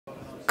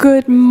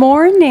Good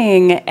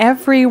morning,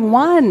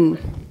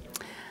 everyone.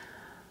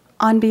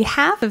 On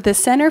behalf of the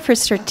Center for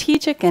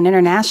Strategic and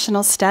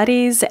International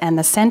Studies and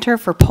the Center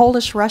for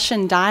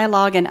Polish-Russian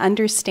Dialogue and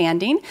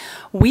Understanding,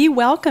 we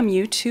welcome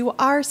you to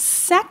our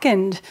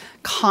second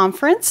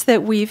conference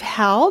that we've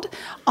held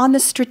on the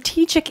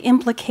strategic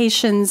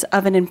implications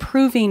of an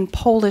improving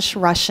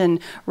Polish-Russian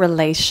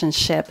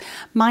relationship.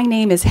 My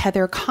name is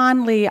Heather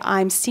Conley.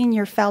 I'm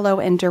Senior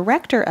Fellow and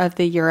Director of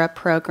the Europe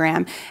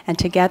program, and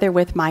together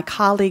with my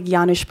colleague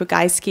Janusz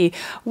Bugajski,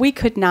 we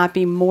could not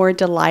be more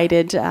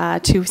delighted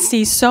to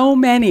see so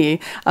many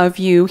of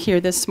you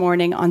here this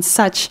morning on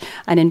such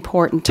an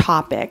important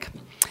topic.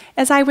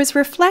 As I was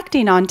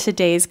reflecting on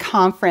today's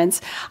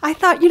conference, I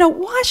thought,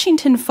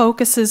 Washington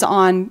focuses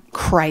on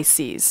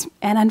crises.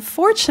 And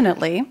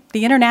unfortunately,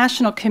 the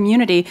international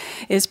community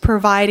is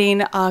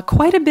providing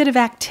quite a bit of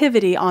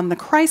activity on the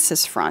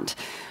crisis front.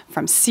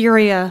 From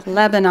Syria,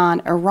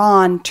 Lebanon,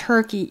 Iran,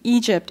 Turkey,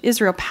 Egypt,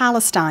 Israel,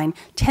 Palestine,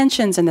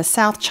 tensions in the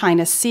South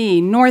China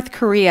Sea, North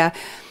Korea.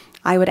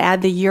 I would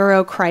add the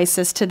Euro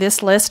crisis to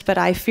this list, but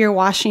I fear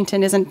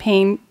Washington isn't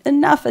paying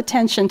enough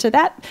attention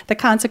to the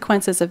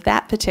consequences of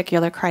that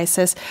particular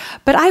crisis.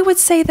 But I would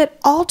say that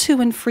all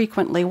too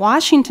infrequently,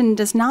 Washington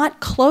does not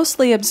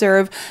closely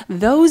observe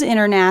those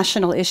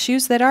international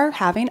issues that are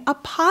having a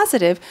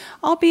positive,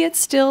 albeit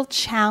still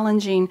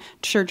challenging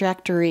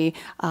trajectory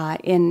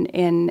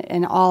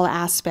in all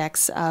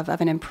aspects of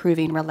an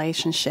improving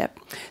relationship.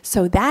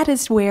 So that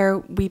is where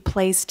we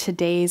place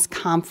today's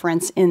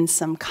conference in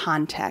some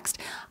context.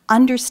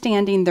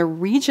 Understanding the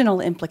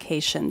regional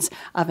implications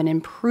of an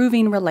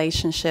improving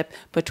relationship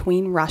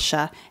between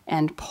Russia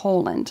and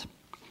Poland.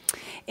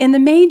 In the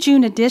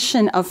May-June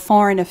edition of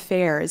Foreign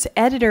Affairs,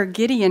 editor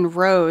Gideon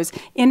Rose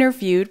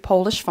interviewed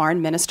Polish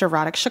Foreign Minister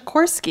Radek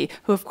Sikorski,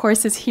 who of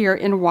course is here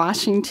in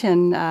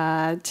Washington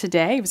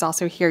today. He was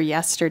also here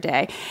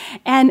yesterday.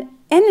 And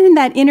in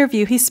that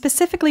interview, he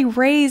specifically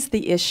raised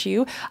the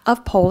issue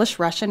of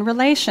Polish-Russian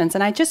relations,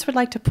 and I just would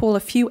like to pull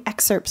a few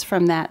excerpts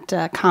from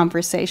that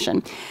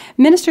conversation.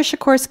 Minister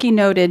Sikorski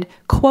noted,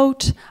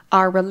 quote,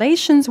 "Our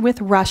relations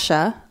with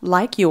Russia,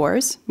 like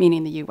yours,"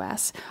 meaning the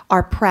U.S.,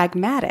 "are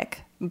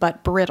pragmatic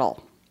but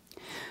brittle.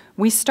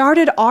 We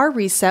started our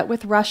reset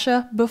with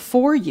Russia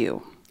before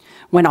you.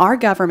 When our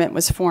government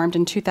was formed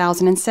in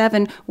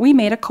 2007, we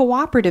made a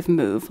cooperative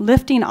move,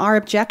 lifting our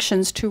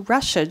objections to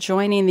Russia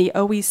joining the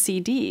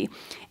OECD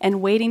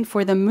and waiting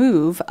for the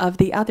move of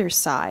the other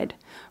side.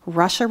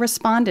 Russia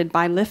responded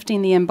by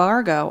lifting the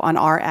embargo on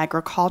our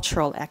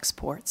agricultural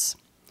exports.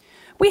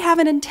 We have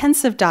an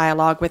intensive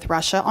dialogue with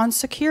Russia on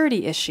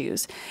security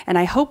issues, and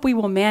I hope we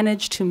will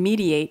manage to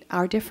mediate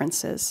our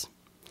differences."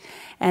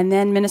 And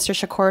then Minister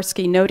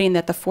Sikorski, noting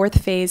that the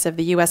fourth phase of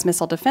the U.S.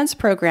 missile defense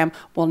program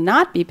will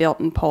not be built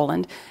in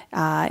Poland,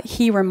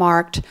 he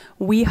remarked,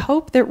 "We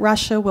hope that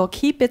Russia will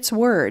keep its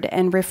word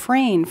and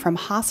refrain from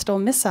hostile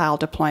missile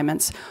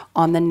deployments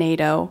on the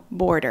NATO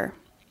border."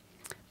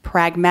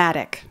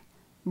 Pragmatic,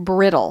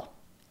 brittle,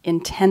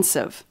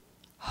 intensive,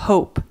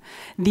 hope.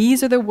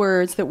 These are the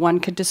words that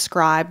one could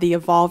describe the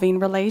evolving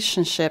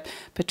relationship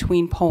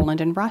between Poland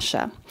and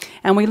Russia.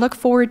 And we look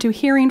forward to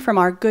hearing from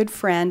our good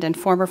friend and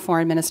former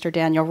Foreign Minister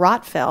Daniel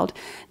Rotfeld,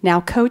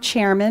 now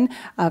co-chairman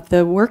of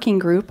the working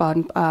group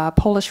on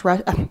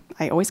Polish-Russian,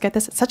 I always get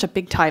this, it's such a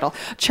big title,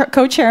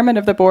 co-chairman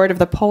of the board of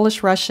the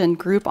Polish-Russian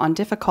Group on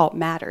Difficult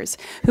Matters,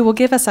 who will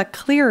give us a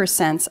clearer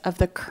sense of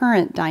the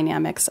current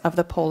dynamics of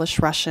the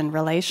Polish-Russian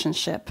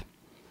relationship.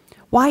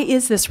 Why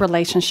is this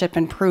relationship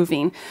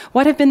improving?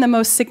 What have been the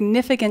most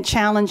significant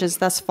challenges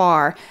thus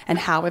far, and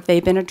how have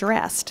they been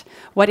addressed?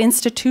 What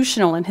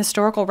institutional and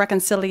historical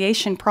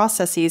reconciliation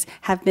processes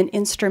have been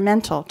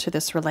instrumental to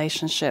this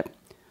relationship?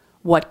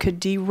 What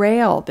could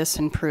derail this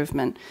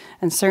improvement?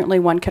 And certainly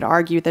one could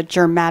argue that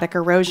dramatic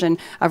erosion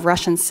of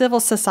Russian civil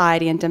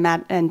society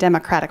and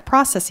democratic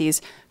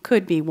processes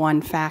could be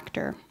one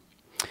factor.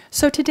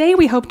 So today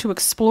we hope to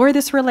explore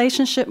this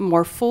relationship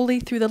more fully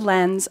through the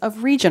lens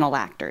of regional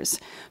actors,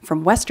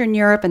 from Western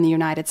Europe and the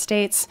United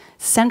States,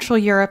 Central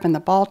Europe and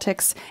the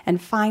Baltics, and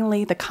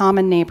finally the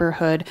common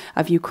neighborhood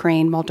of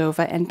Ukraine,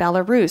 Moldova, and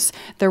Belarus.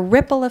 The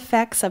ripple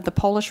effects of the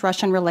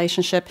Polish-Russian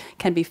relationship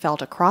can be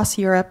felt across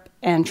Europe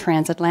and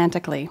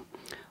transatlantically.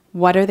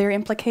 What are their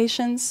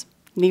implications?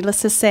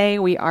 Needless to say,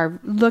 we are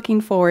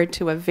looking forward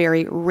to a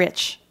very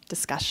rich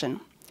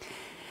discussion.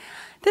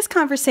 This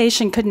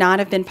conversation could not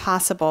have been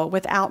possible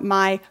without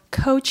my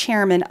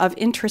co-chairman of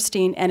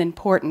interesting and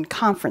important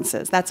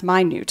conferences. That's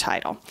my new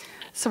title.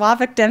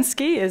 Sławomir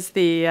Dębski is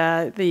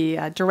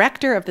the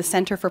director of the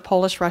Center for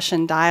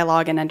Polish-Russian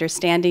Dialogue and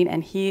Understanding,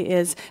 and he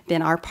has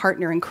been our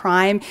partner in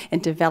crime in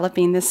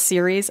developing this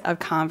series of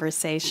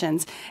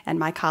conversations. And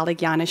my colleague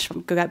Janusz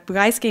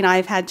Bugajski and I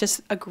have had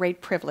just a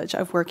great privilege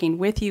of working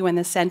with you in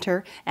the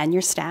center and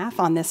your staff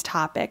on this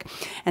topic.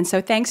 And so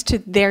thanks to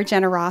their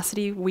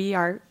generosity, we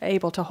are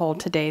able to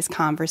hold today's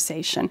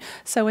conversation.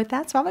 So with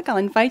that, Sławomir, I'll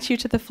invite you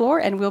to the floor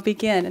and we'll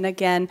begin. And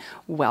again,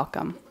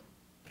 welcome.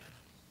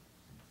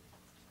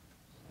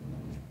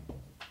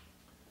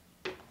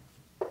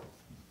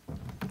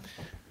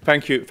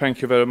 Thank you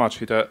very much,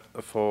 Peter,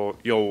 for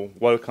your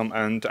welcome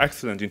and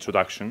excellent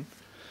introduction.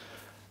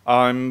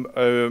 I'm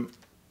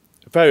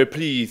very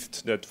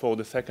pleased that for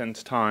the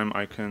second time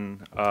I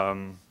can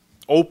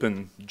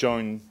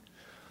join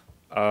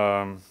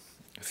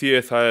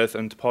CSIS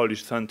and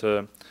Polish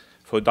Center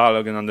for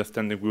Dialogue and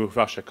Understanding with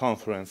Russia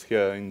conference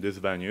here in these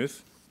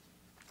venues.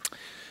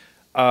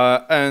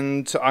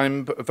 And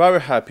I'm very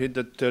happy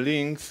that the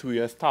links we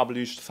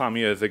established some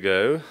years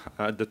ago,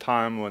 at the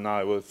time when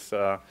I was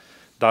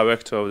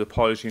director of the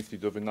Polish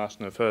Institute of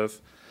International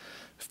Affairs,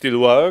 still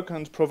work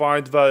and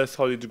provide very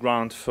solid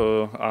ground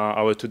for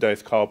our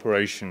today's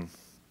cooperation.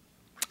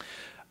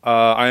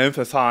 I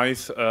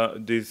emphasize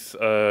this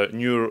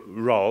new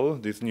role,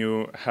 this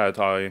new hat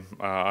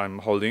I'm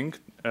holding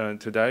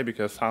today,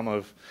 because some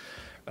of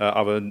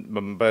our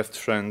best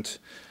friends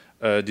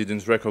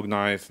didn't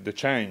recognize the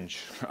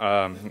change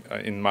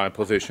in my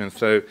position.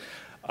 So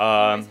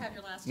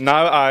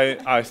now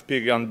I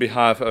speak on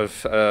behalf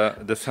of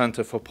the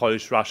Center for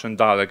Polish-Russian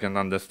Dialogue and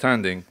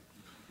Understanding.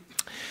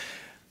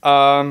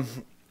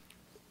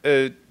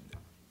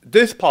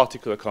 This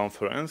particular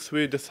conference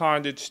we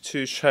decided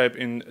to shape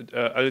in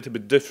a little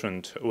bit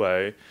different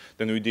way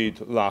than we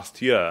did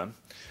last year.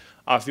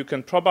 As you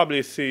can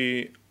probably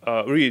see,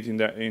 read in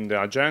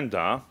the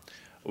agenda,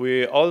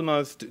 we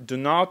almost do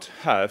not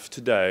have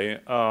today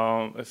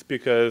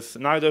speakers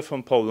neither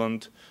from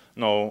Poland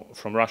nor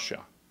from Russia.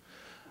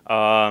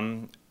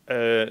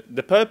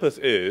 The purpose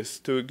is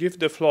to give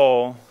the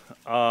floor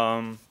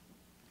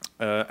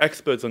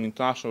experts on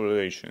international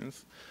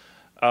relations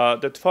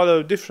that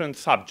follow different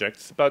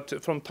subjects,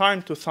 but from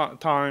time to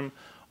time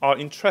are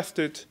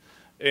interested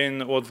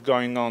in what's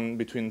going on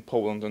between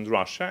Poland and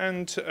Russia.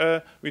 And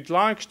we'd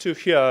like to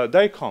hear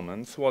their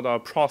comments, what are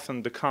pros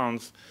and the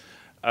cons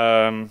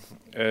of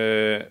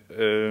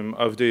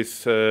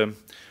this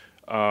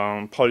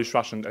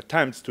Polish-Russian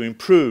attempts to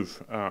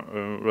improve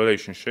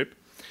relationship.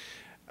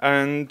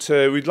 And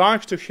we'd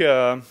like to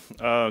hear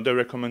the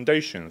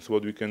recommendations,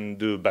 what we can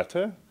do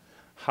better,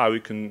 how we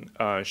can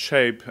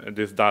shape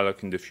this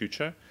dialogue in the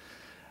future,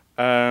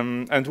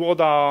 and what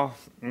are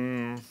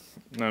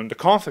the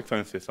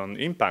consequences on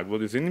impact,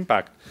 what is the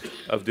impact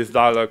of this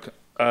dialogue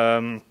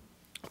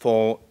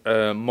for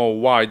a more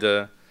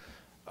wider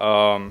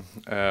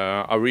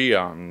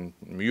area in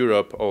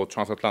Europe or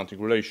transatlantic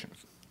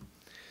relations.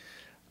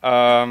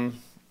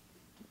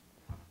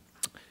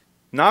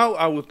 Now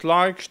I would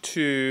like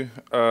to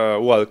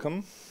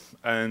welcome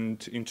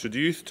and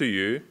introduce to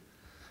you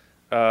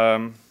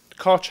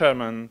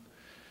co-chairman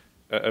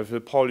of the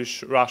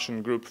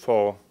Polish-Russian Group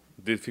for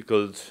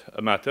Difficult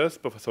Matters,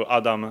 Professor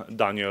Adam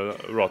Daniel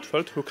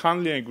Rotfeld, who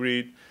kindly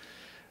agreed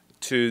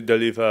to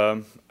deliver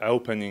an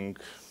opening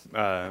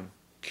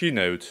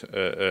keynote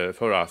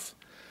for us.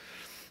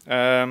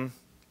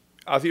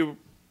 As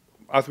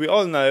we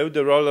all know,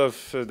 the role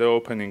of the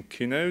opening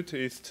keynote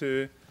is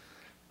to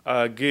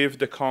give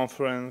the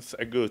conference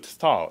a good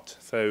start.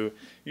 So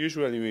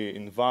usually we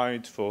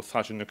invite for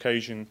such an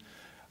occasion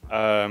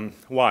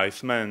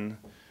wise men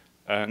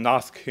and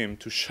ask him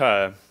to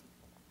share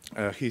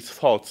his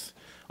thoughts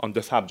on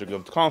the subject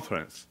of the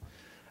conference.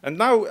 And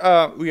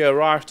now we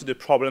arrive to the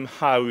problem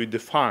how we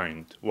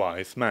defined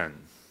wise men.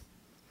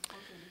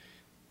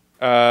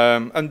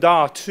 And there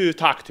are two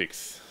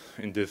tactics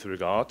in this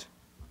regard.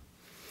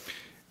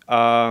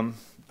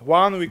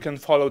 One, we can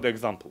follow the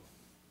example.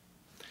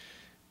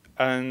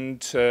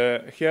 And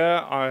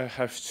here I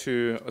have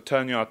to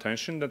turn your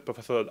attention that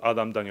Professor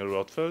Adam Daniel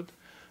Rotfeld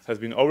has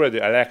been already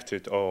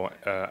elected or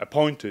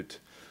appointed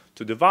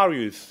to the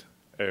various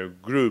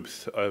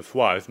groups of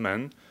wise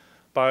men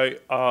by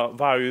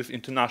various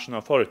international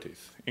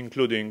authorities,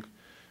 including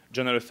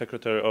General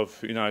Secretary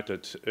of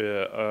United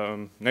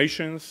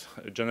Nations,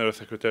 General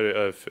Secretary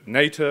of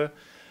NATO,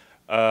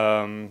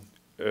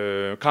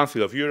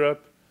 Council of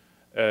Europe,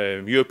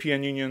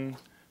 European Union,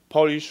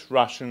 Polish,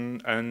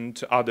 Russian,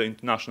 and other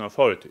international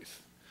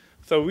authorities.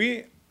 So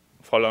we,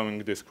 following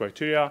this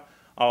criteria,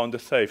 are on the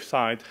safe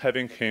side,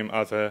 having him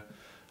as a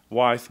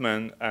wise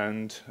man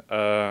and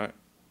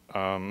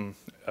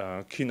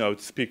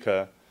keynote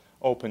speaker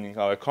opening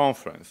our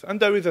conference. And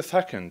there is a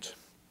second,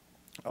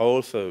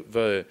 also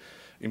very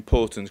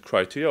important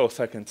criteria, or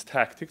second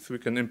tactics we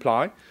can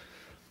imply.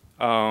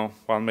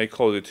 One may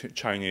call it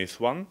Chinese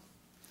one.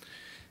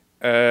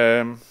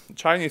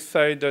 Chinese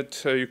say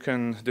that you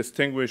can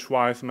distinguish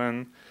wise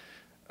men.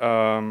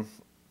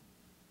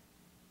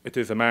 It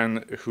is a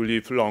man who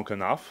lives long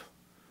enough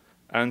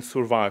and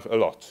survive a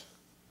lot.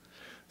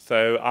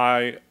 So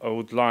I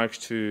would like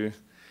to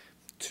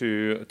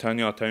turn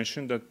your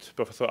attention that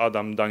Professor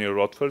Adam Daniel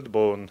Rotfeld,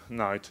 born in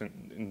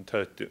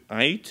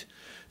 1938,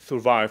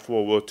 survived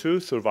World War II,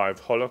 survived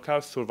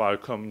Holocaust,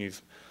 survived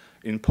communism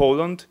in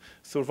Poland,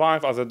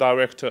 survived as a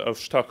director of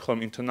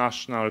Stockholm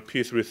International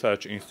Peace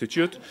Research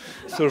Institute,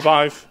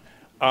 survived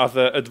as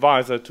an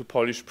advisor to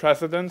Polish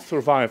president,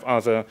 survived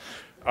as a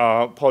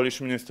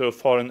Polish Minister of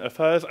Foreign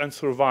Affairs and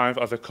survived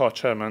as a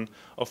co-chairman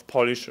of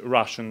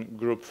Polish-Russian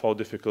Group for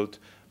Difficult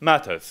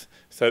Matters.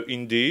 So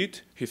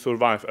indeed, he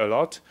survived a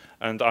lot,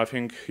 and I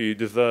think he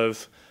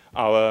deserves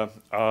our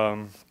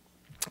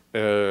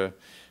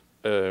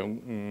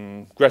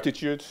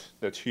gratitude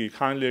that he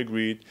kindly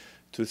agreed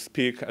to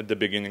speak at the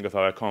beginning of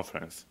our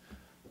conference.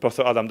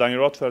 Professor Adam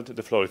Daniel Rotfeld,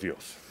 the floor is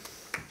yours.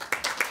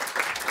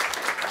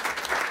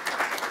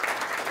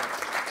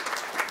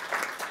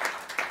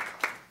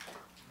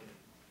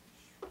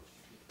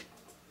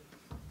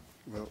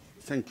 Well,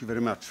 thank you very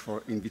much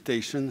for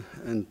invitation.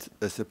 And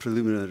as a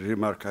preliminary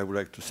remark, I would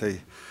like to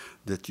say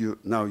that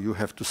now you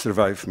have to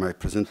survive my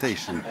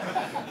presentation.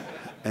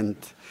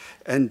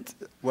 And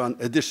one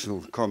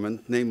additional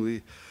comment,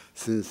 namely,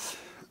 since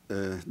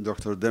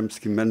Dr.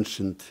 Dębski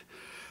mentioned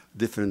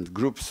different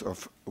groups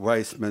of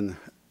wise men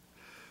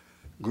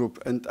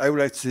group, and I would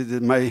like to say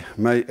that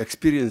my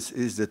experience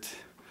is that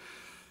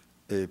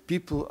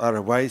people are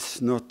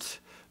wise not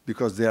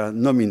because they are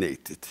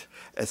nominated.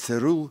 As a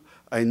rule,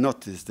 I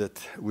noticed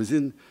that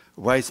within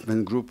wise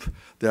men group,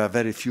 there are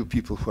very few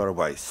people who are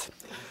wise.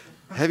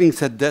 Having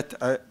said that,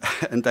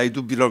 and I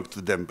do belong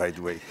to them, by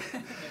the way,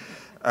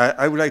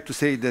 I would like to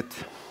say that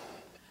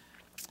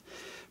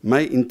my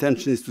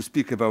intention is to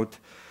speak about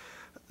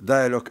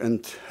dialogue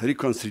and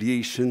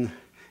reconciliation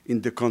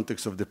in the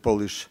context of the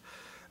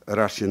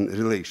Polish-Russian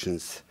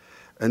relations.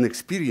 An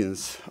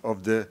experience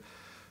of the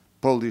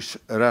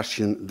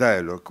Polish-Russian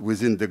dialogue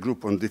within the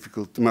group on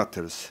difficult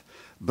matters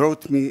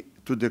brought me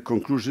to the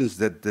conclusions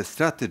that the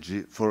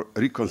strategy for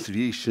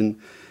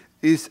reconciliation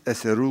is,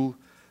 as a rule,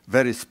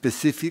 very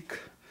specific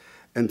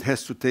and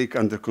has to take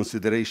under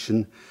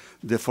consideration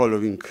the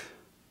following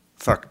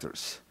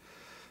factors.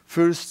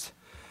 First,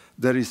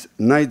 there is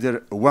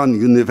neither one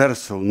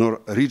universal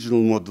nor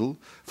regional model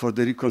for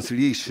the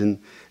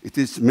reconciliation. It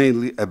is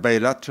mainly a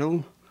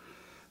bilateral,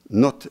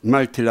 not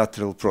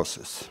multilateral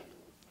process.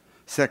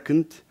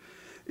 Second,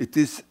 it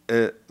is,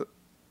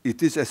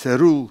 as a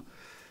rule,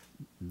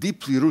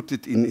 deeply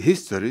rooted in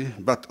history,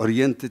 but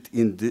oriented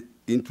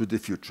into the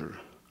future.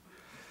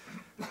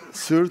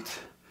 Third,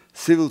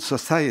 civil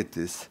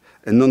societies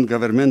and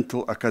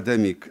non-governmental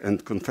academic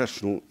and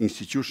confessional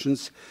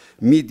institutions,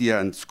 media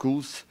and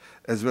schools,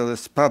 as well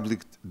as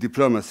public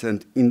diplomacy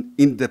and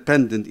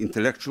independent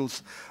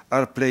intellectuals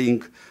are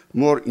playing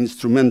more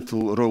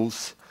instrumental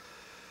roles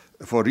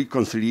for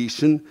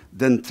reconciliation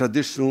than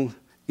traditional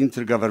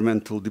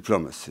intergovernmental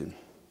diplomacy.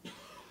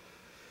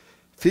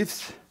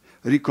 Fifth,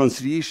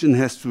 reconciliation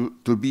has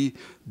to be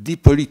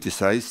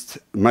depoliticized,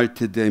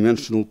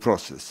 multidimensional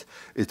process.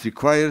 It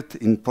required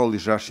in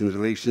Polish-Russian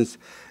relations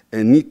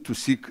a need to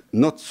seek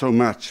not so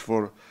much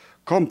for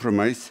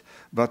compromise,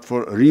 but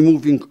for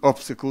removing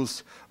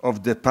obstacles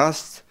of the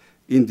past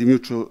in the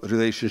mutual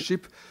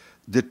relationship.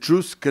 The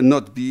truth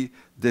cannot be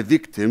the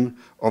victim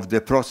of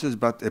the process,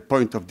 but a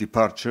point of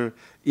departure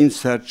in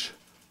search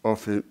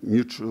of a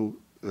mutual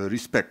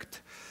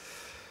respect.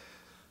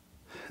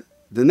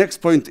 The next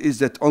point is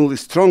that only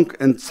strong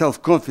and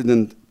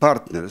self-confident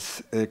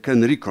partners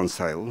can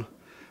reconcile.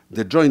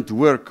 The joint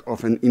work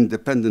of an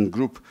independent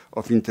group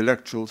of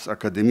intellectuals,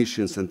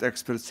 academicians, and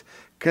experts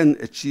can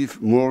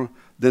achieve more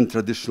than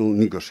traditional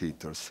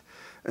negotiators.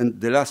 And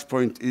the last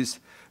point is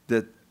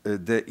that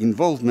the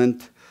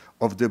involvement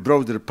of the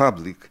broader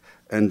public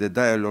and the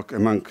dialogue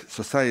among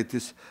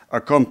societies,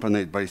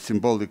 accompanied by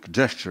symbolic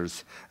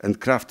gestures and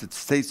crafted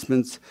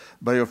statements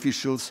by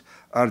officials,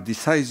 are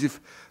decisive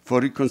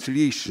for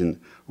reconciliation,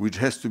 which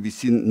has to be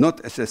seen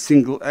not as a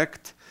single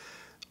act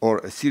or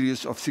a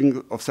series of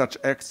such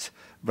acts,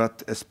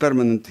 but as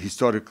permanent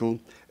historical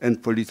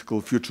and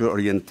political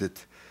future-oriented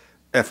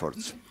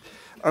efforts.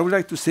 I would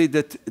like to say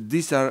that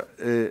these are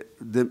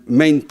the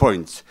main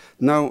points.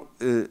 Now,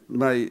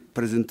 my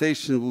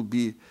presentation will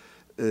be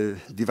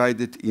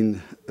divided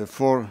in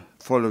four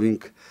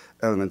following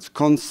elements: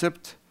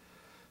 concept,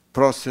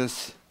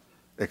 process,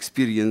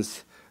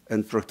 experience,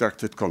 and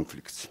protracted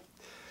conflicts.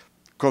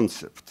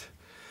 Concept.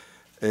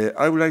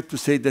 I would like to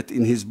say that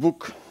in his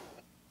book,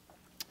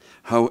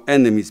 How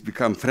Enemies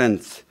Become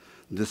Friends,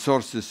 the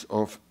Sources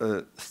of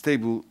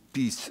Stable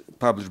Peace,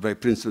 published by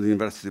Princeton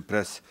University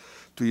Press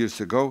 2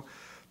 years ago,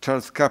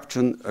 Charles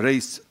Kapchan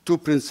raised two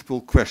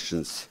principal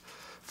questions.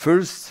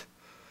 First,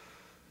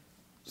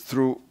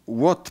 through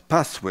what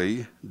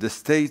pathway the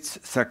states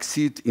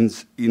succeed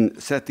in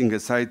setting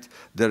aside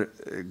their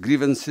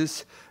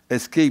grievances,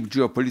 escape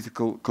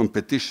geopolitical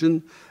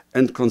competition,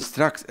 and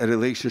construct a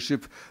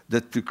relationship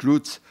that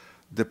precludes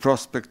the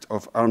prospect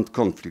of armed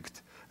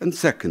conflict. And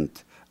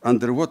second,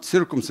 under what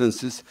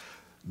circumstances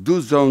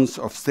do zones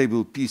of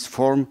stable peace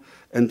form,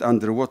 and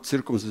under what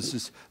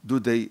circumstances do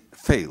they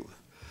fail?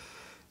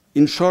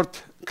 In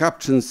short,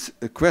 Kapchan's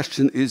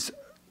question is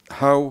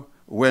how,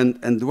 when,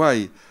 and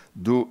why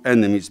do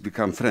enemies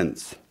become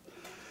friends?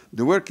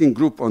 The working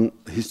group on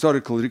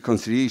historical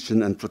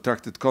reconciliation and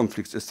protracted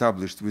conflicts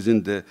established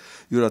within the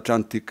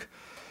Euro-Atlantic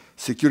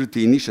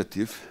Security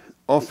Initiative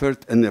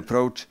offered an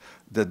approach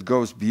that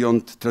goes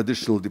beyond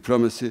traditional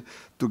diplomacy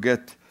to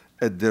get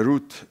at the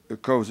root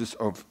causes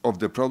of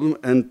the problem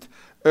and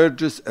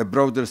urges a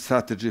broader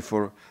strategy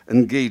for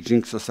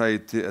engaging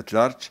society at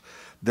large,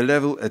 the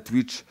level at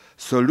which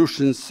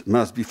solutions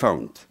must be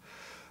found.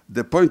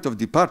 The point of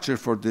departure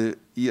for the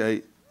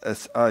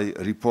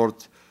EISI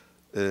report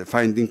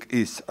finding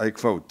is, I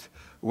quote,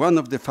 one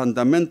of the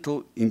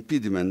fundamental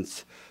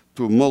impediments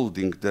to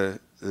molding the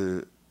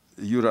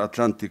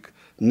Euro-Atlantic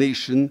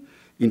nation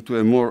into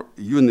a more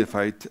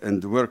unified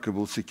and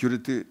workable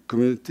security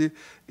community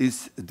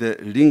is the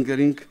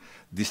lingering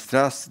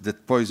distrust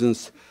that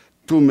poisons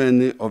too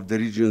many of the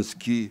region's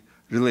key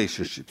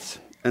relationships.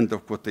 End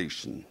of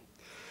quotation.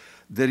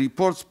 The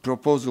report's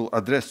proposal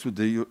addressed to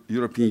the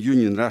European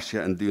Union,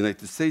 Russia, and the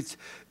United States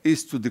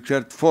is to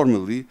declare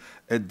formally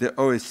at the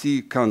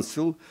OSCE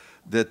Council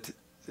that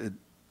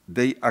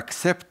they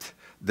accept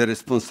the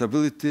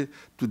responsibility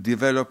to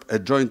develop a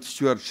joint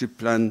stewardship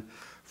plan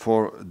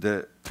for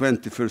the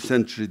 21st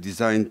century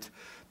designed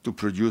to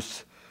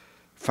produce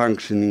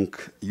functioning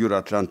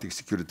Euro-Atlantic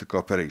security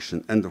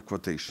cooperation. End of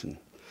quotation.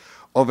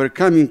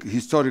 Overcoming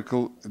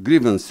historical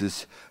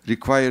grievances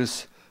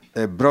requires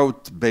a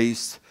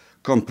broad-based,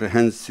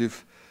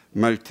 comprehensive,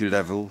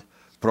 multi-level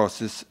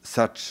process.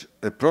 Such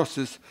a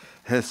process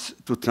has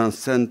to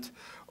transcend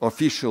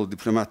official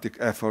diplomatic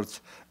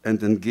efforts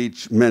and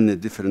engage many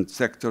different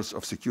sectors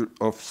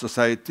of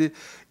society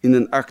in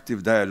an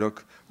active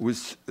dialogue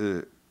with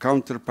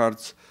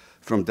counterparts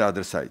from the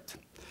other side.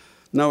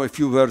 Now a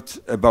few words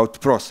about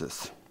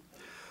process.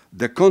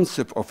 The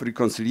concept of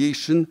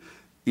reconciliation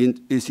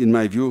is, in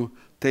my view,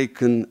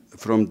 taken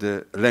from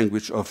the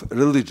language of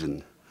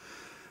religion.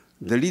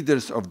 The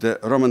leaders of the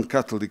Roman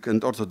Catholic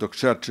and Orthodox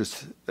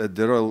churches at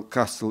the Royal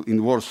Castle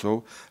in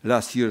Warsaw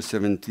last year,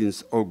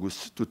 17th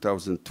August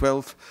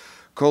 2012,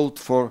 called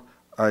for,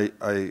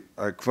 I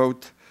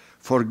quote,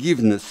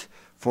 forgiveness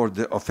for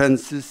the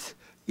offenses,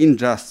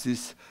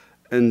 injustice,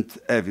 and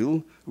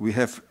evil we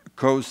have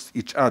caused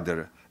each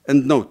other,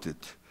 and noted,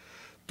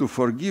 to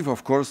forgive,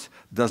 of course,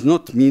 does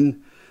not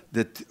mean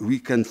that we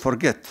can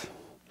forget.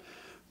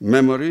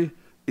 Memory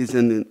is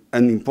an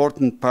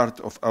important part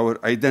of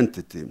our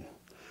identity.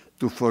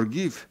 To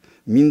forgive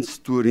means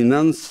to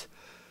renounce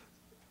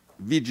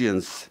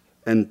vengeance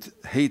and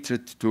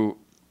hatred, to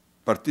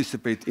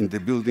participate in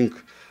the building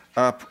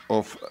up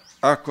of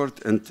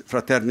accord and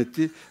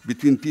fraternity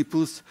between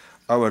peoples,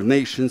 our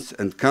nations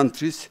and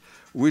countries,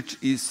 which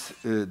is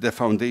the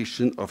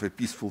foundation of a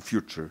peaceful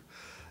future.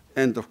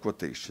 End of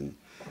quotation.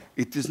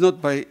 It is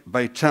not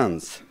by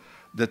chance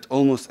that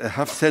almost a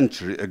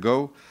half-century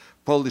ago,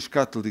 Polish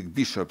Catholic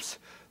bishops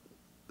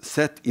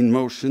set in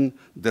motion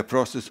the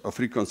process of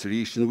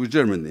reconciliation with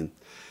Germany.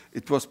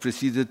 It was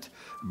preceded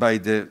by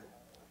the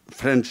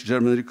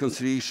French-German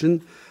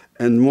reconciliation,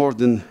 and more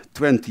than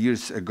 20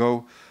 years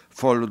ago,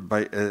 followed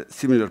by a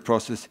similar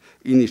process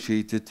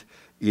initiated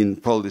in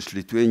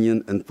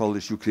Polish-Lithuanian and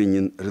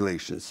Polish-Ukrainian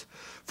relations.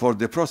 For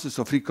the process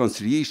of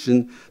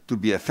reconciliation to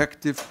be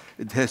effective,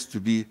 it has to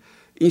be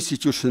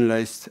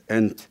institutionalized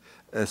and,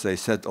 as I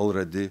said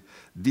already,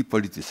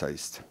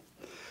 depoliticized.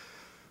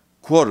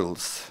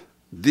 Quarrels,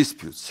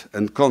 disputes,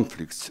 and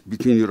conflicts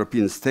between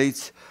European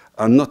states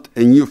are not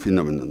a new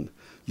phenomenon.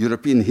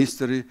 European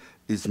history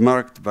is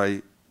marked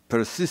by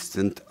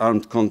persistent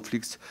armed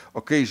conflicts,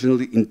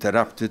 occasionally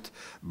interrupted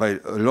by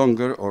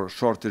longer or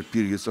shorter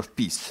periods of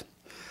peace.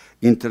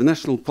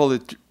 International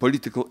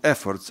political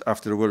efforts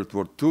after World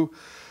War II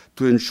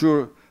to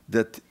ensure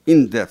that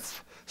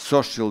in-depth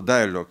social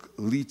dialogue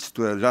leads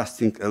to a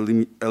lasting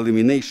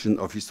elimination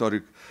of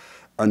historic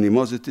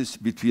animosities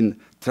between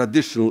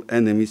traditional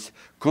enemies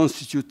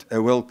constitute a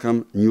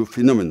welcome new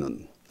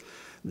phenomenon.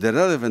 The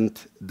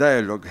relevant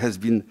dialogue has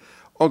been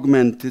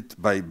augmented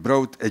by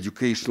broad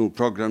educational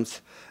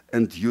programs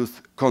and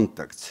youth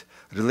contacts.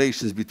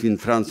 Relations between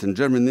France and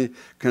Germany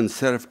can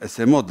serve as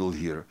a model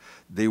here.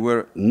 They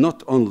were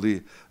not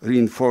only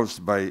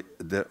reinforced by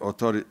the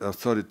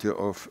authority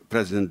of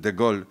President de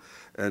Gaulle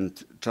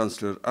and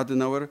Chancellor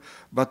Adenauer,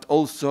 but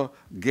also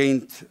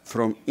gained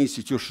from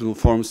institutional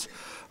forms.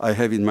 I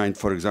have in mind,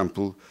 for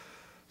example,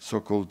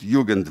 so-called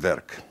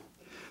Jugendwerk.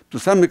 To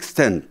some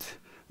extent,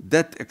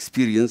 that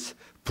experience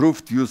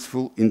proved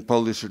useful in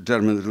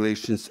Polish-German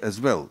relations as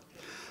well.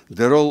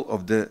 The role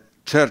of the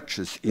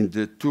churches in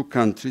the two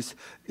countries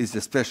is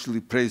especially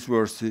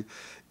praiseworthy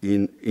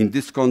in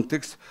this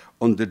context.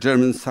 On the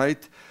German side,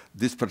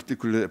 this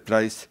particularly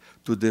applies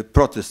to the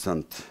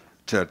Protestant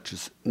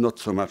churches, not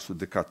so much to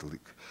the Catholic.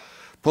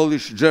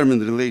 Polish-German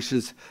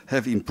relations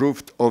have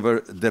improved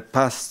over the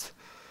past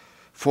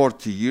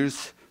 40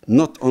 years,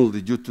 not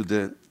only due to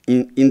the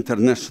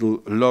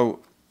international law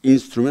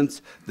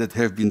instruments that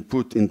have been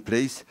put in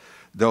place,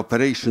 the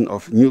operation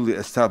of newly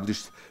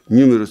established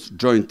numerous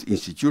joint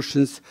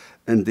institutions,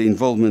 and the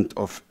involvement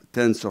of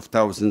tens of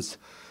thousands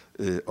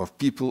of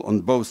people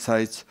on both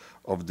sides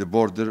of the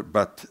border,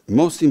 but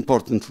most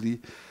importantly,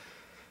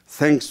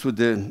 thanks to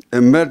the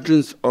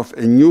emergence of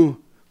a new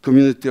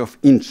community of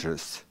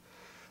interests,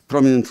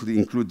 prominently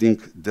including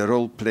the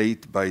role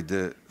played by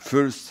the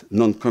first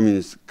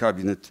non-communist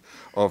cabinet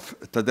of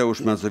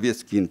Tadeusz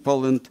Mazowiecki in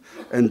Poland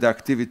and the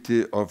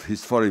activity of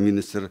his foreign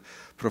minister,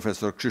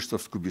 Professor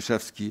Krzysztof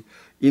Skubiszewski,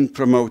 in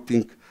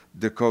promoting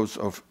the cause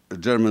of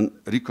German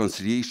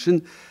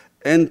reconciliation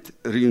and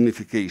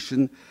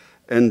reunification,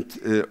 and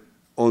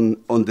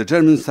on the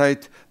German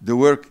side, the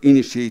work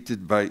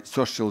initiated by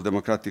Social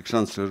Democratic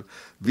Chancellor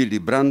Willy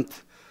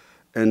Brandt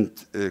and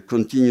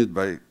continued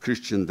by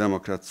Christian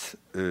Democrats,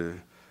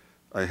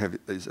 I have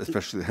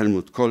especially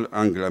Helmut Kohl,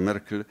 Angela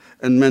Merkel,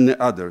 and many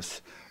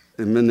others,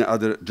 many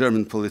other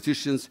German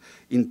politicians,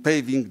 in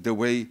paving the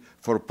way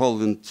for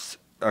Poland's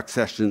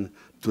accession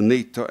to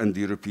NATO and the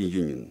European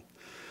Union.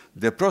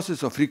 The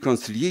process of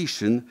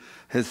reconciliation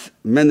has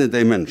many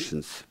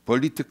dimensions: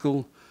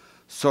 political,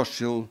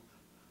 social,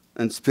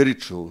 and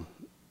spiritual,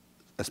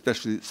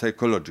 especially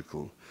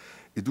psychological.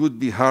 It would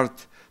be hard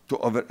to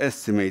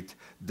overestimate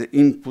the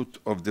input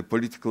of the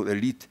political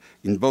elite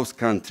in both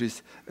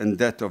countries and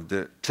that of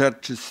the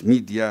churches,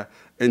 media,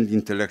 and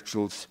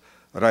intellectuals,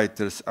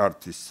 writers,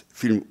 artists,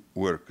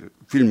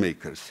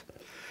 filmmakers.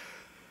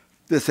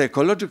 The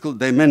psychological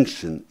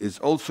dimension is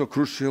also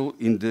crucial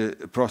in the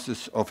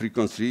process of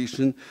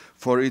reconciliation,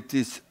 for it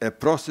is a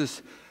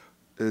process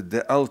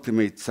the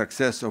ultimate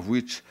success of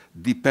which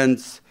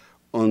depends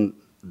on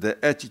the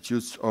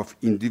attitudes of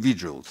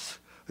individuals.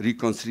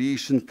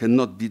 Reconciliation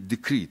cannot be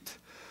decreed.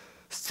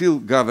 Still,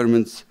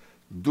 governments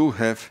do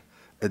have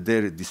at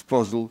their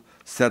disposal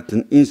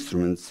certain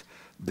instruments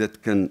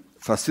that can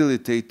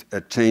facilitate a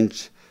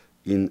change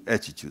in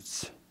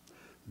attitudes.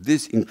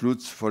 This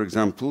includes, for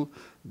example,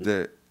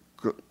 the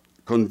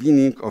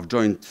convening of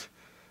joint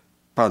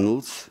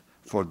panels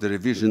for the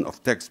revision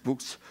of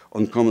textbooks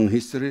on common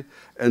history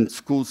and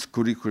schools'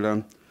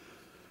 curricula,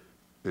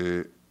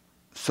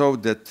 so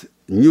that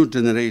new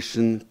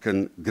generation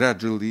can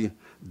gradually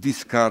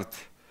discard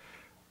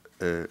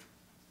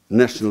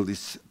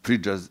nationalist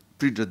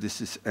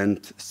prejudices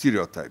and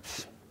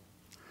stereotypes.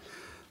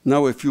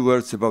 Now a few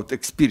words about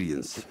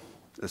experience,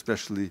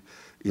 especially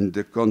in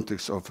the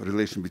context of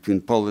relation between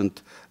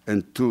Poland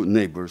and two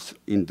neighbors,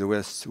 in the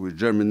west with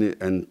Germany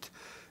and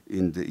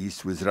in the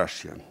east with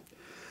Russia.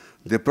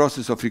 The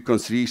process of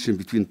reconciliation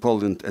between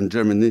Poland and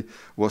Germany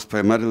was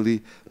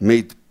primarily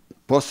made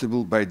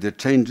possible by the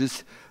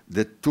changes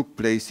that took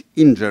place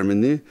in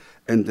Germany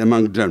and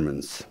among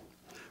Germans.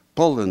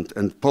 Poland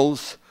and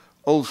Poles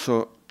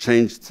also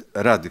changed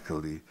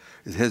radically.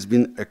 It has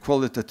been a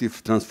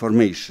qualitative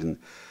transformation.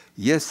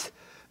 Yes,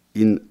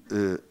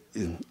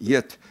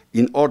 yet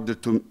in order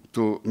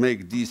to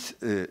make these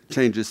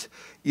changes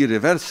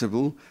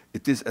irreversible,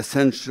 it is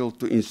essential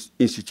to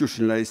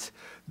institutionalize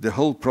the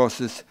whole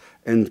process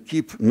and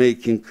keep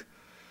making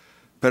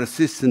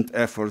persistent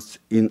efforts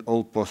in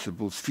all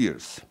possible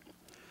spheres.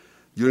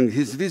 During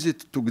his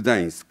visit to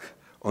Gdańsk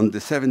on the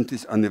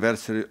 70th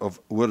anniversary of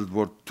World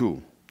War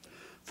II,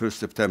 1st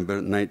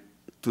September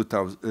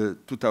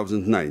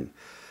 2009,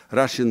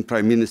 Russian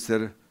Prime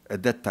Minister,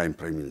 at that time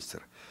Prime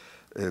Minister,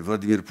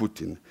 Vladimir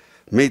Putin,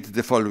 made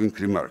the following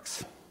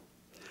remarks.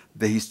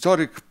 The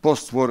historic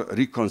post-war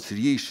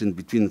reconciliation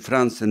between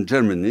France and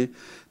Germany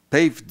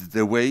paved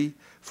the way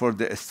for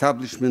the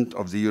establishment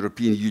of the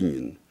European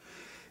Union.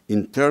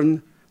 In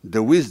turn,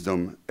 the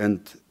wisdom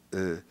and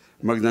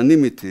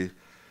magnanimity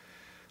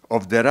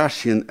of the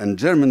Russian and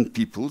German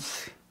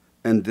peoples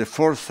and the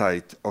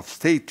foresight of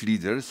state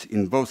leaders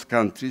in both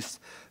countries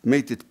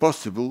made it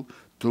possible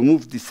to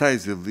move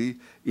decisively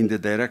in the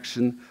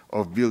direction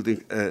of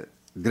building a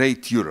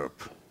great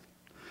Europe.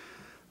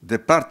 The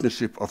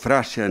partnership of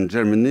Russia and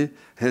Germany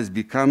has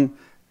become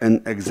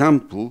an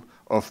example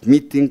of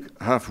meeting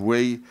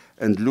halfway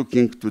and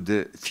looking to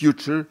the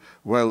future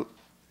while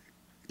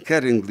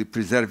caringly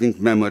preserving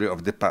memory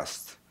of the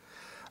past.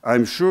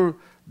 I'm sure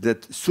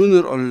that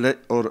sooner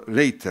or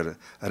later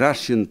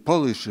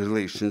Russian-Polish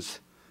relations,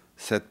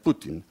 said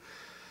Putin,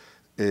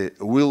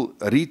 will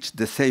reach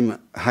the same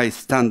high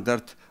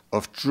standard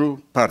of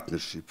true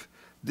partnership.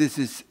 This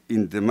is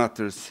in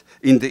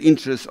the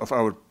interest of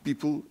our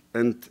people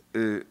and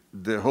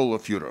the whole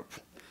of Europe.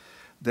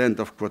 The end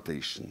of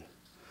quotation.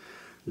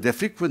 The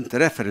frequent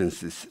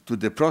references to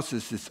the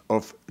processes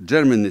of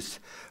Germany's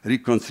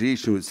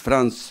reconciliation with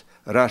France,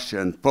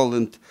 Russia, and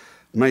Poland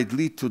might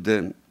lead to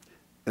the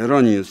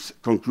erroneous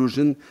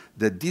conclusion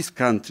that these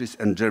countries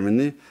and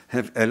Germany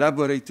have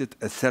elaborated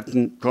a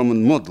certain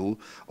common model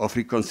of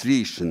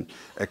reconciliation,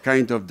 a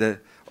kind of a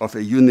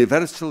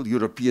universal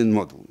European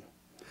model.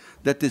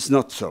 That is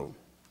not so.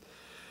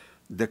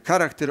 The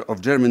character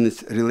of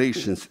Germany's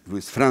relations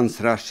with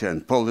France, Russia,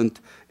 and Poland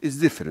is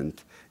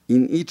different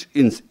in each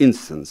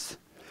instance.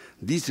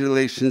 These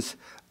relations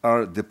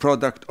are the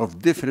product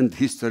of different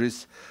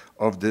histories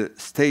of the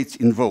states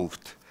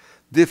involved,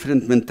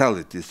 different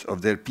mentalities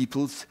of their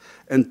peoples,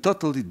 and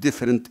totally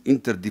different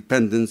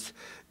interdependence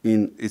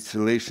in its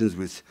relations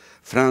with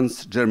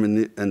France,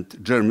 Germany,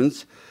 and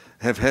Germans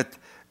have had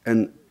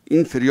an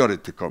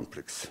inferiority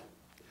complex.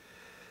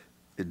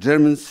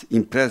 Germans,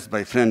 impressed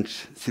by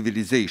French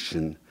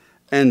civilization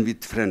and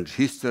with French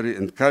history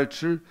and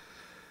culture,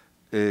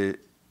 that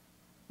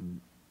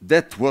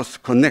was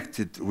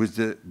connected with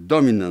the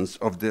dominance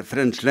of the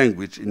French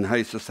language in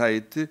high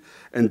society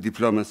and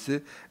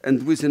diplomacy,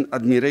 and with an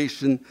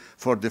admiration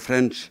for the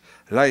French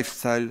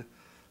lifestyle,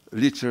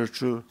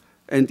 literature,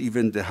 and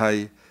even the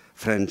high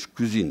French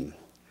cuisine.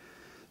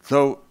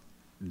 So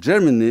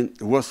Germany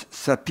was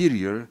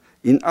superior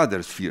in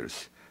other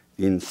spheres,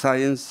 in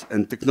science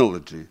and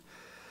technology,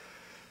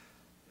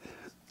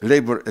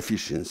 labor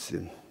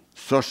efficiency,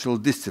 social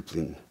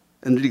discipline,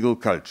 and legal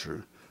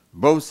culture.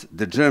 Both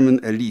the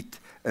German elite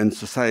and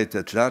society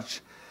at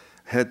large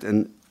had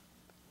an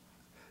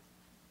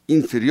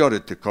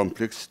inferiority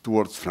complex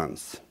towards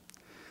France.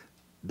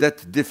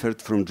 That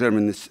differed from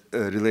Germany's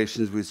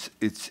relations with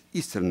its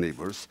eastern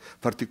neighbors,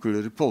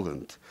 particularly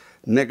Poland.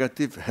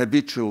 Negative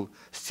habitual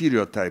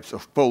stereotypes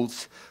of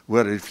Poles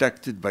were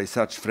reflected by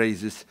such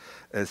phrases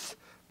as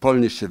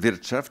Polnische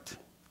Wirtschaft,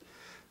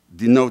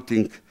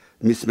 denoting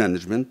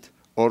mismanagement,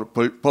 or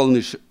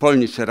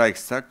Polnische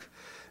Reichstag,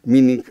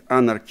 meaning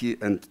anarchy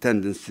and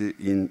tendency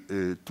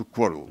to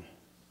quarrel.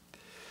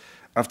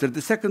 After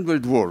the Second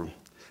World War,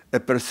 a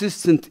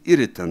persistent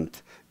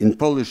irritant in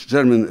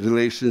Polish-German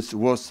relations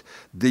was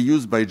the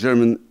use by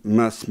German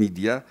mass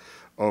media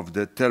of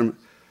the term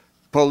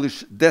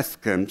Polish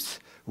death camps,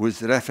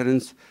 with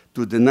reference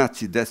to the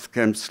Nazi death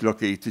camps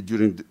located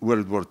during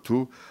World War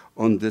II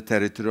on the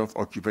territory of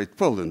occupied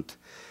Poland.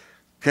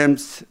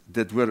 Camps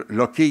that were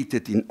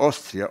located in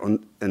Austria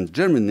and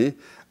Germany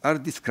are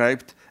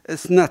described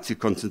as Nazi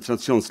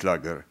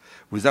Konzentrationslager,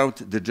 without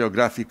the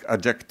geographic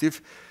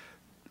adjective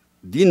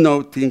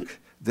denoting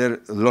their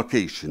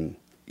location.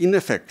 In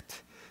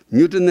effect,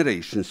 new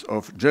generations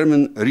of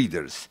German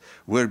readers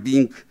were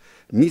being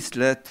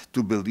misled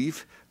to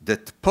believe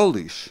that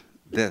Polish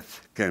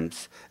death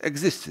camps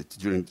existed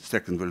during the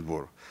Second World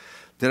War.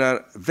 There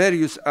are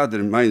various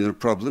other minor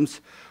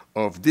problems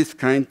of this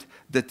kind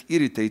that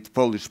irritate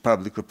Polish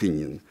public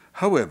opinion.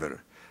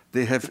 However,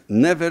 they have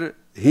never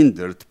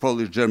hindered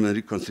Polish-German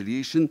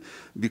reconciliation,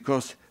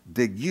 because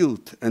the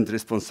guilt and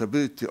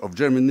responsibility of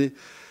Germany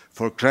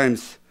for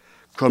crimes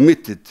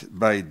committed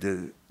by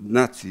the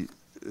Nazi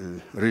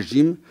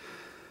regime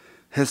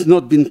has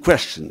not been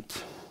questioned.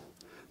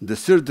 The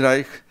Third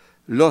Reich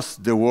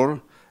lost the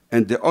war,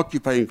 and the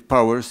occupying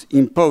powers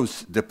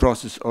imposed the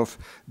process of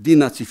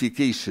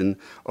denazification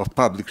of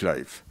public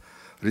life.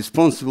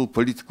 Responsible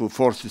political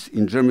forces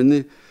in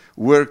Germany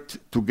worked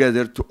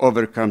together to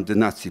overcome the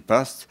Nazi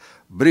past,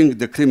 bring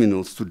the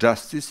criminals to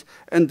justice,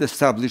 and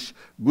establish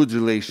good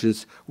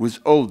relations with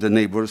all the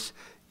neighbors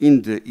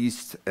in the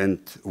East and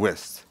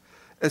West.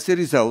 As a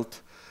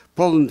result,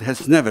 Poland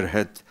has never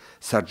had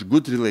such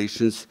good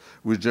relations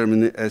with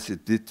Germany as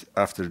it did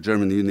after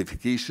German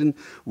unification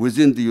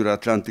within the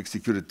Euro-Atlantic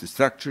security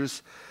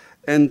structures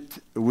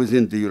and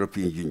within the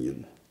European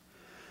Union.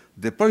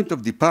 The point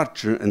of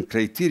departure and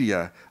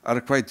criteria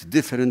are quite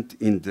different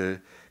in the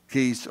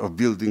case of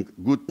building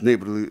good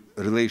neighborly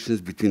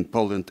relations between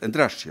Poland and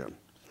Russia.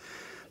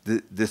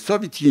 The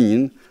Soviet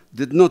Union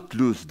did not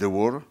lose the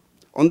war.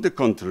 On the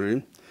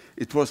contrary,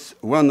 it was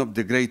one of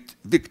the great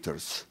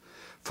victors.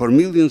 For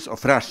millions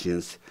of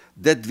Russians,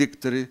 that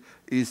victory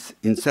is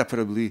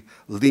inseparably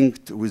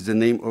linked with the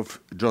name of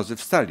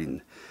Joseph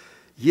Stalin.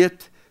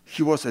 Yet,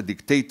 he was a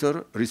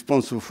dictator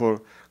responsible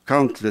for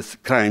countless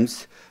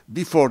crimes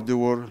before the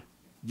war,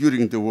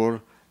 during the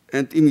war,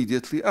 and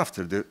immediately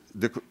after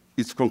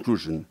its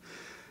conclusion.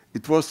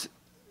 It was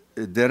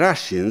the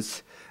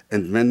Russians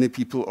and many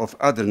people of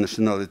other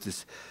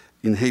nationalities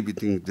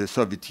inhabiting the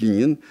Soviet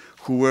Union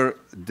who were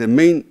the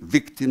main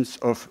victims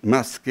of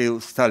mass-scale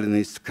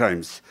Stalinist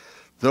crimes,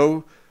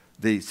 though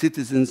the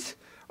citizens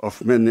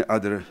of many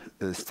other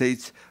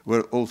states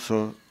were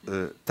also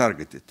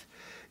targeted.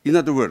 In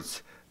other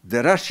words,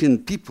 the Russian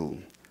people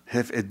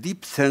have a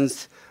deep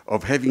sense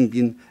of having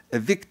been a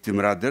victim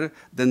rather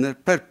than a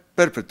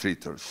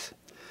perpetrators.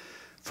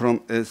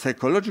 From a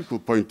psychological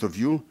point of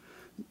view,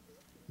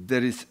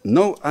 there is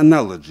no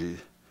analogy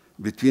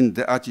between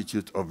the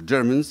attitude of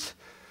Germans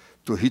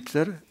to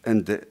Hitler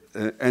and the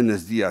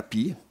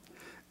NSDAP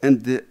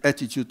and the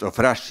attitude of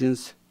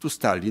Russians to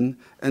Stalin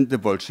and the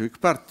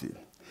Bolshevik Party.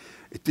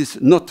 It is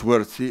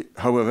noteworthy,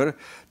 however,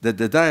 that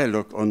the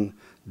dialogue on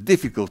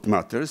difficult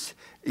matters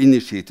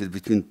initiated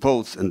between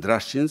Poles and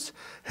Russians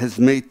has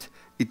made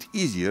it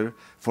easier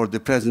for the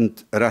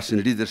present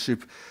Russian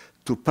leadership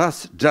to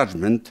pass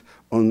judgment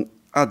on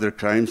other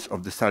crimes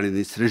of the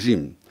Stalinist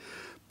regime.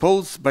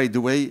 Poles, by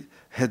the way,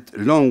 had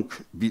long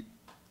been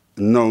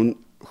known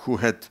who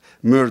had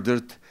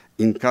murdered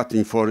in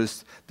Katyn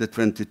Forest the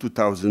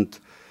 22,000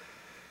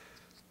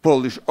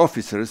 Polish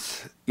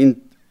officers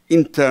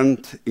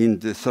interned in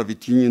the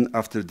Soviet Union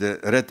after the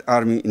Red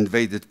Army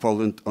invaded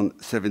Poland on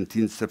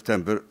 17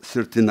 September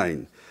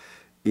 1939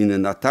 in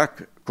an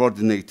attack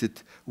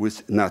coordinated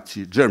with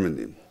Nazi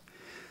Germany.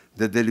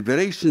 The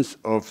deliberations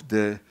of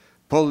the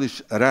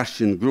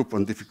Polish-Russian group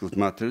on difficult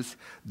matters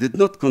did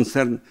not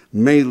concern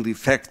mainly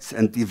facts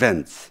and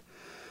events.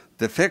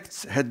 The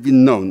facts had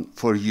been known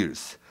for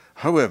years.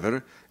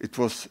 However, it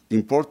was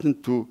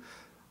important to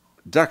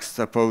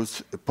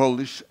juxtapose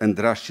Polish and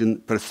Russian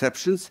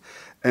perceptions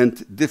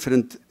and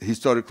different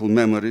historical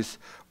memories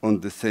on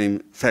the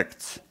same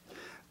facts.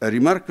 A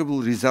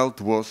remarkable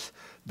result was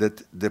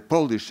that the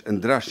Polish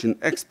and Russian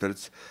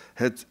experts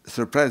had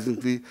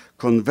surprisingly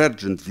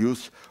convergent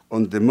views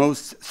on the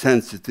most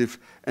sensitive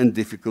and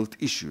difficult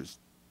issues.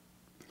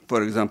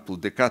 For example,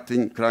 the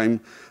Katyn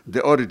crime,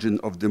 the origin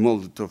of the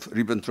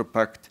Molotov-Ribbentrop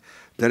Pact,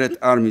 the Red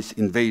Army's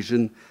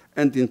invasion,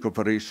 and the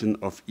incorporation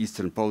of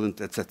Eastern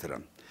Poland,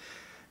 etc.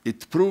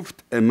 It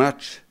proved a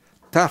much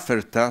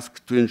tougher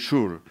task to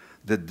ensure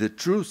that the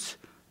truth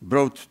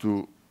brought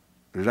to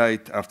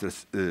light after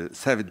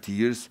 70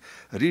 years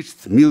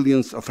reached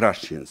millions of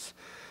Russians.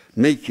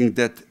 Making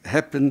that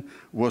happen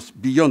was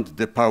beyond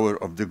the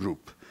power of the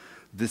group.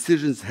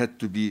 Decisions had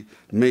to be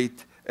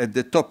made at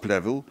the top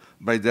level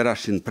by the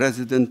Russian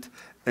president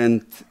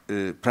and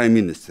prime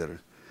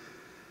minister.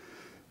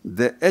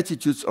 The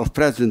attitudes of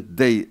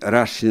present-day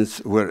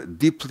Russians were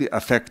deeply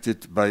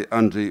affected by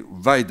Andrzej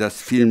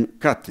Wajda's film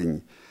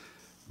Katyn,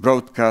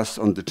 broadcast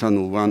on the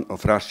Channel 1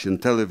 of Russian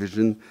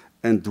television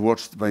and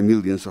watched by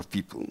millions of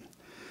people.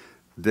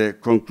 The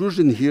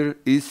conclusion here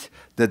is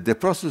that the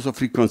process of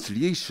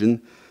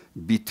reconciliation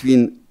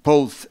between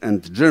Poles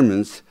and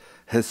Germans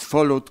has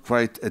followed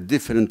quite a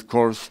different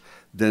course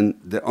than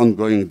the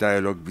ongoing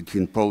dialogue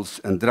between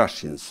Poles and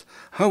Russians.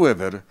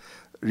 However,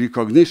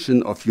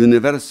 recognition of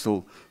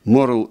universal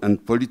moral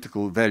and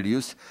political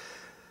values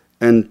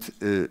and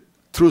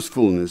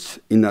truthfulness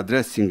in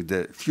addressing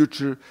the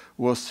future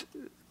was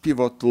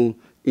pivotal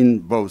in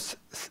both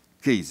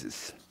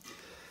cases.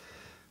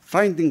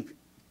 Finding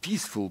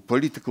peaceful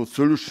political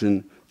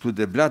solution to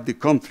the bloody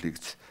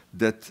conflicts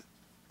that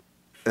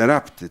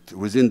erupted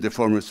within the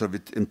former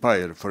Soviet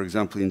Empire, for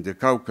example, in the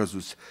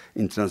Caucasus,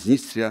 in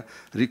Transnistria,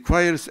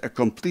 requires a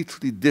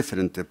completely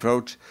different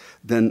approach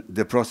than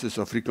the process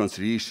of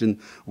reconciliation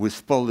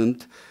with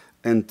Poland.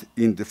 And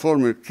in the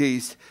former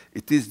case,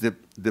 it is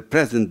the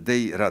present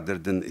day rather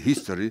than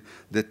history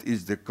that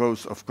is the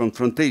cause of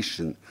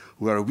confrontation.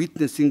 We are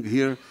witnessing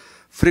here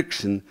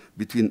friction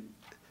between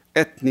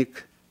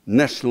ethnic,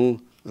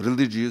 national,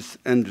 religious,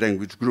 and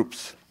language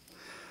groups.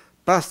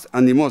 Past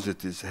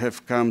animosities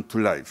have come to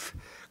life,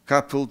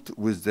 coupled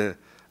with the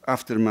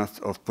aftermath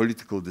of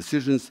political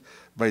decisions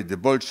by the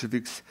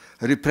Bolsheviks,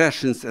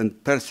 repressions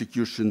and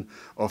persecution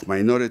of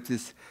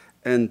minorities,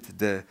 and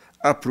the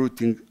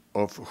uprooting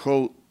of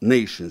whole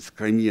nations,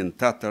 Crimean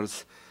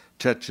Tatars,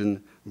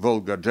 Chechen,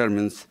 Volga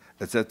Germans,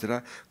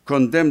 etc.,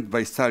 condemned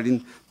by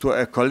Stalin to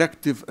a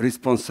collective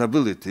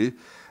responsibility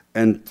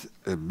and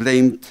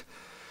blamed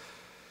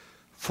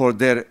for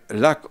their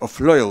lack of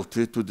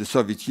loyalty to the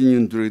Soviet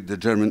Union during the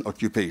German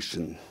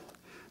occupation.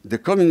 The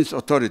communist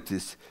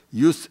authorities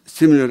used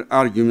similar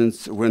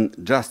arguments when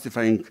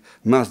justifying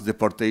mass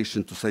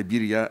deportation to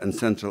Siberia and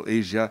Central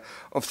Asia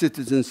of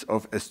citizens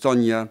of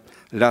Estonia,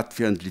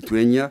 Latvia, and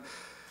Lithuania,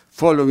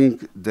 following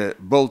the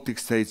Baltic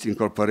states'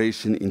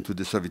 incorporation into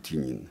the Soviet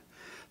Union.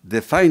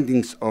 The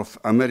findings of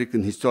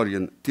American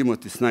historian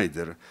Timothy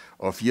Snyder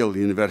of Yale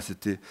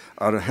University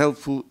are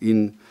helpful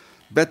in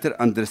better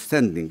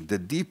understanding the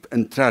deep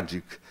and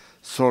tragic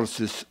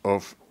sources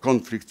of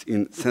conflicts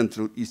in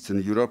Central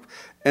Eastern Europe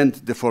and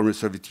the former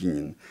Soviet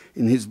Union.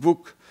 In his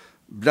book,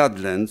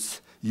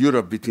 Bloodlands,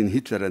 Europe Between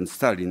Hitler and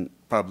Stalin,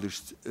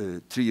 published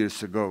 3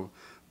 years ago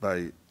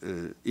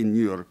in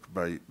New York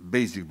by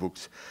Basic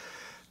Books,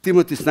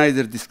 Timothy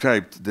Snyder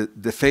described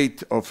the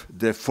fate of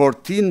the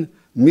 14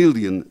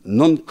 million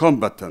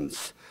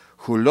non-combatants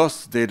who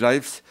lost their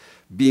lives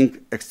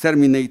being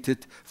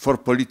exterminated for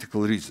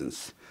political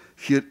reasons.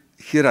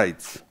 He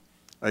writes,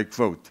 I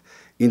quote,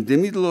 "In the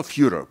middle of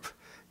Europe,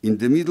 in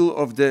the middle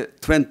of the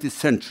 20th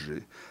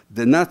century,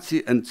 the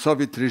Nazi and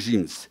Soviet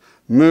regimes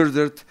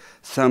murdered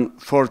some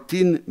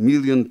 14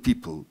 million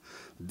people.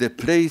 The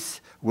place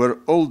where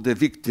all the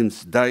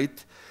victims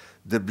died,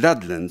 the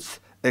Bloodlands,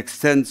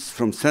 extends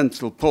from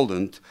central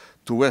Poland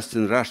to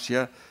western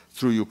Russia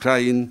through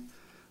Ukraine,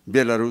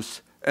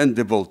 Belarus, and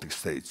the Baltic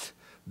states.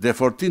 The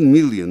 14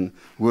 million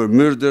were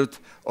murdered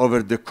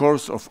over the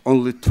course of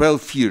only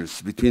 12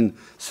 years between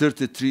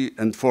 33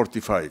 and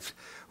 45,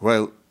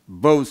 while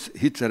both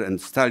Hitler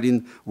and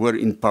Stalin were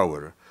in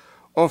power.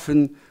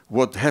 Often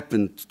what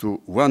happened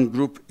to one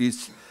group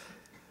is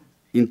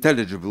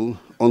intelligible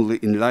only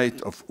in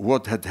light of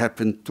what had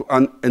happened to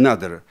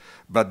another,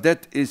 but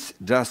that is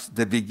just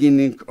the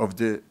beginning of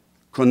the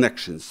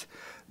connections.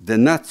 The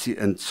Nazi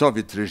and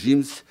Soviet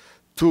regimes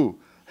too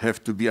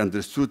have to be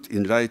understood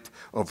in light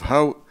of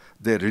how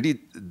their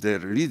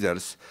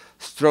leaders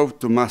strove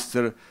to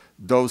master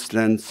those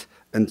lands,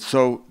 and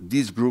so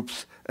these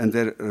groups and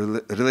their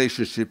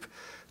relationship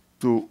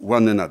to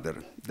one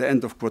another." The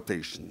end of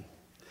quotation.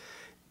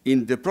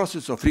 In the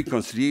process of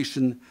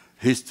reconciliation,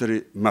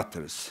 history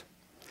matters.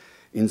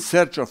 In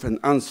search of an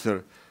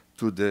answer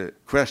to the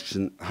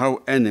question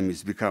how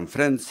enemies become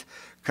friends,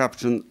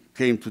 Caption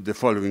came to the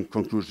following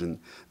conclusion,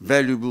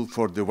 valuable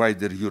for the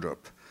wider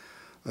Europe.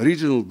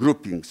 Regional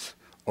groupings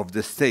of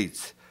the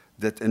states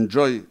that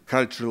enjoy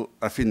cultural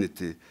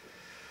affinity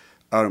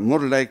are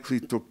more likely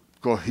to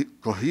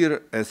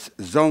cohere as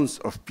zones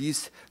of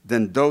peace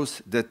than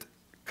those that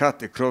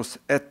cut across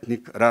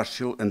ethnic,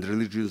 racial, and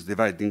religious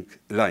dividing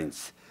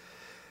lines.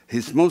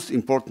 His most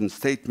important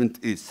statement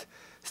is,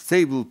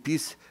 stable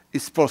peace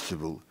is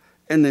possible.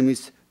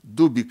 Enemies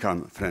do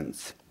become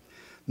friends.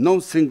 No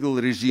single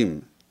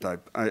regime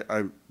type,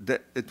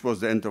 it was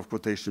the end of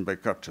quotation by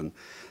Kapchan.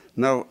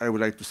 Now I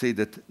would like to say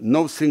that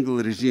no single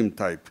regime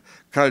type,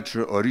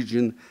 culture, or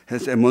region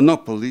has a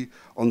monopoly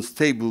on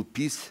stable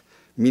peace,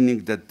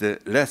 meaning that the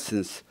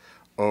lessons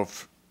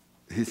of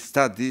his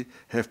study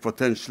have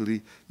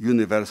potentially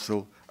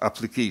universal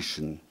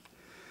application.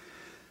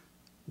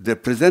 The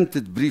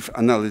presented brief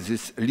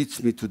analysis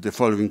leads me to the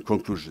following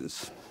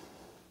conclusions.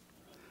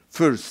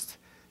 First,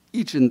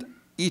 each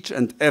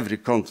and every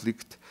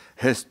conflict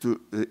has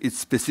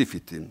its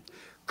specificity.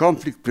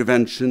 Conflict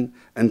prevention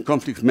and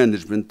conflict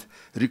management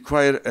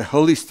require a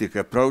holistic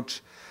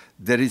approach.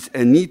 There is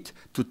a need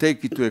to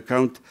take into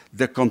account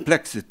the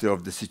complexity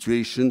of the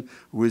situation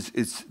with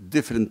its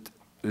different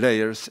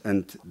layers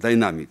and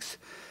dynamics.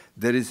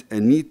 There is a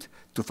need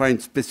to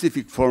find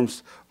specific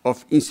forms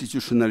of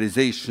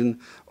institutionalization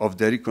of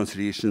the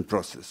reconciliation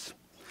process.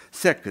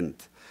 Second,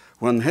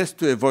 one has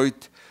to avoid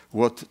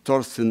what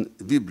Thorsten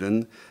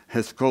Veblen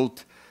has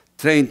called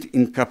trained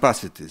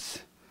incapacities.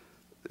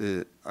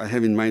 I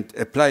have in mind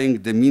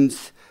applying the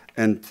means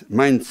and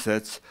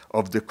mindsets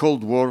of the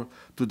Cold War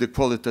to the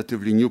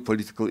qualitatively new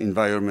political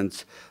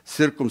environments,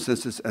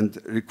 circumstances, and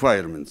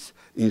requirements.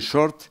 In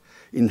short,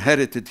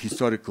 inherited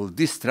historical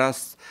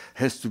distrust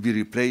has to be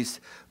replaced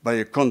by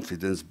a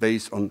confidence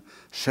based on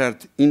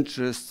shared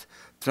interests,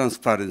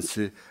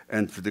 transparency,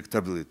 and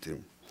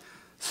predictability.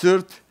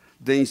 Third,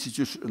 the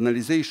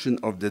institutionalization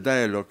of the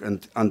dialogue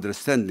and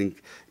understanding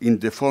in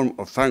the form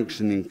of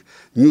functioning,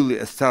 newly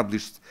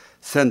established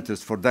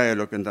centers for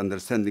dialogue and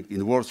understanding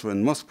in Warsaw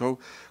and Moscow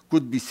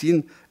could be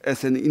seen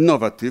as an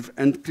innovative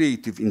and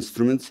creative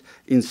instrument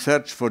in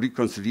search for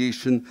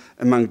reconciliation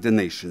among the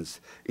nations.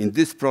 In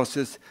this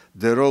process,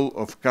 the role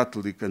of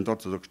Catholic and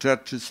Orthodox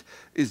churches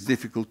is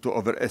difficult to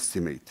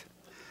overestimate.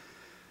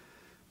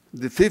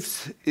 The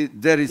fifth,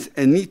 there is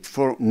a need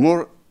for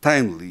more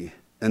timely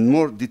and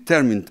more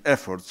determined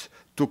efforts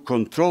to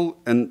control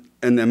an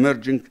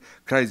emerging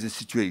crisis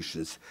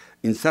situations.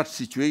 In such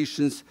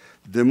situations,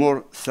 the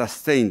more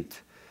sustained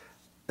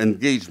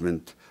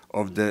engagement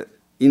of the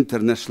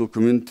international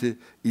community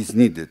is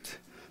needed.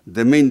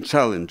 The main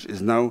challenge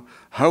is now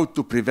how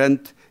to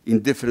prevent,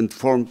 in different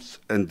forms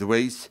and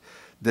ways,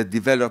 the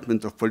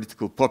development of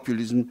political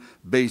populism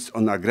based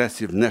on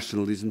aggressive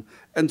nationalism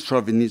and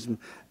chauvinism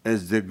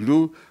as the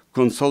glue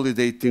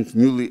consolidating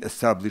newly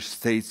established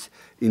states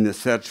in a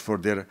search for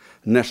their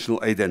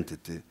national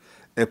identity.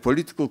 A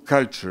political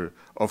culture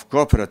of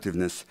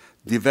cooperativeness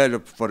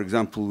developed, for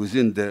example,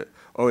 within the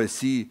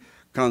OSCE,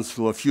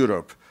 Council of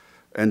Europe,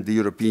 and the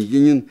European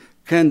Union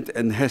can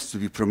and has to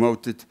be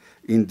promoted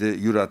in the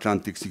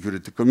Euro-Atlantic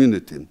security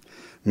community.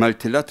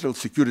 Multilateral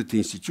security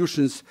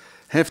institutions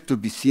have to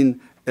be seen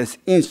as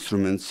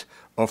instruments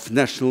of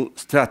national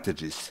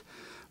strategies,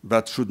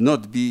 but should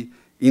not be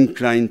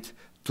inclined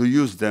to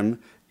use them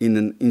in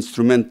an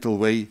instrumental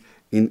way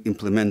in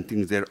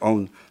implementing their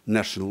own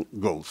national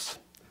goals.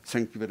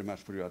 Thank you very much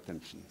for your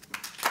attention.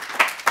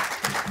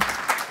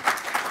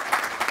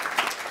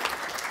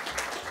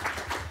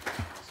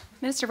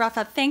 Minister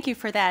Rotfeld, thank you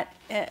for that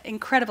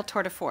incredible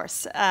tour de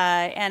force.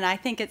 And I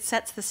think it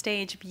sets the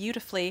stage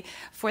beautifully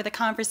for the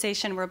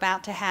conversation we're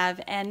about to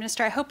have. And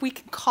Minister, I hope we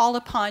can call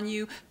upon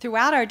you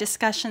throughout our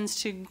discussions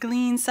to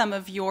glean some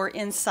of your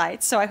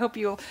insights. So I hope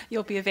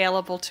you'll be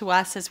available to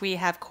us as we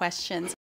have questions.